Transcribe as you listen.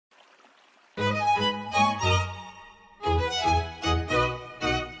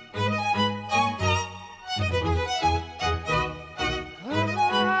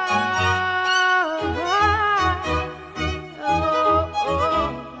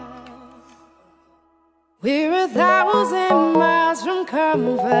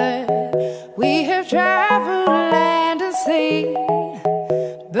forever. We have traveled land and sea,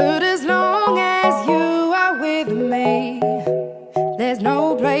 but as long as you are with me, there's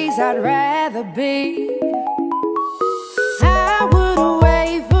no place I'd rather be. I would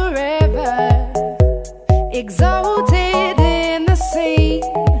away forever, exalted in the sea.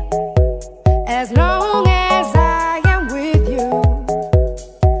 As long as I am with you,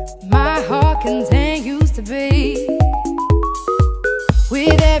 my heart continues to beat.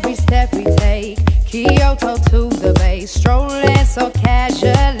 With every step we take, Kyoto to the bay, strolling so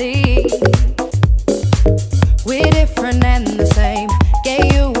casually. We're different and the same,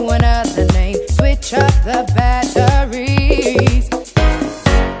 gave you another name, switch up the batteries.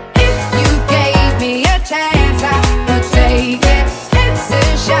 If you gave me a chance, I would take it. It's a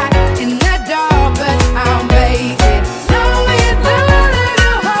shot in the dark, but I'll make it. Know with a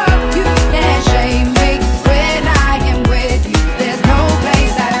little hope, you can't shame me. When I am with you, there's no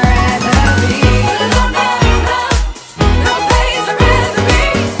place I'd rather be. No, no, no, no place I'd rather be.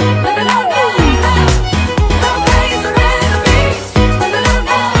 No, no, no, no, no place I'd rather be. No, no,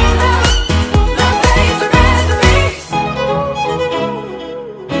 no, no, no place I'd rather be.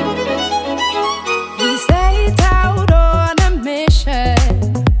 We stayed out on a mission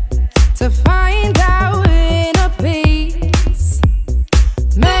to find our inner peace,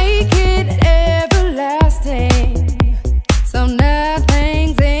 make it everlasting, so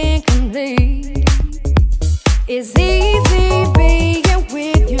nothing's incomplete. It's easy being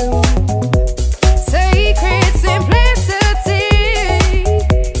with you, sacred simplicity.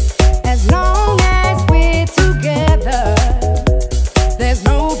 As long as we're together, there's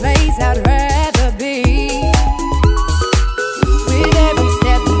no place I'd rather be. With every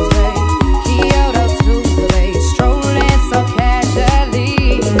step we take, Kyoto to the bay, strolling so casually.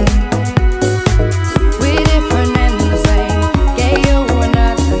 We're different and the same, gave you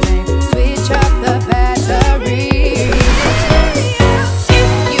another name, switch up the batteries.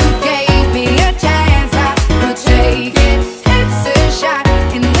 If you gave me a chance, I would take it. It's a shot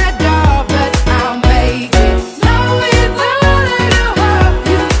in the dark, but I'll make it. Know with a little hope,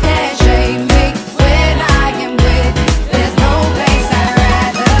 you can't shame me. When I am with you, there's no place I'd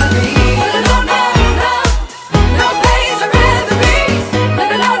rather be. No, no, no, no place I'd rather be. No,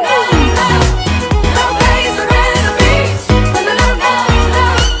 no, no, no, no place I'd rather be. No, no, no, no,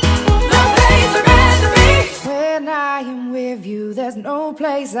 no place I'd rather be. When I am with you, there's no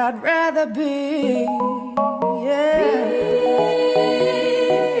place I'd rather be. Yeah.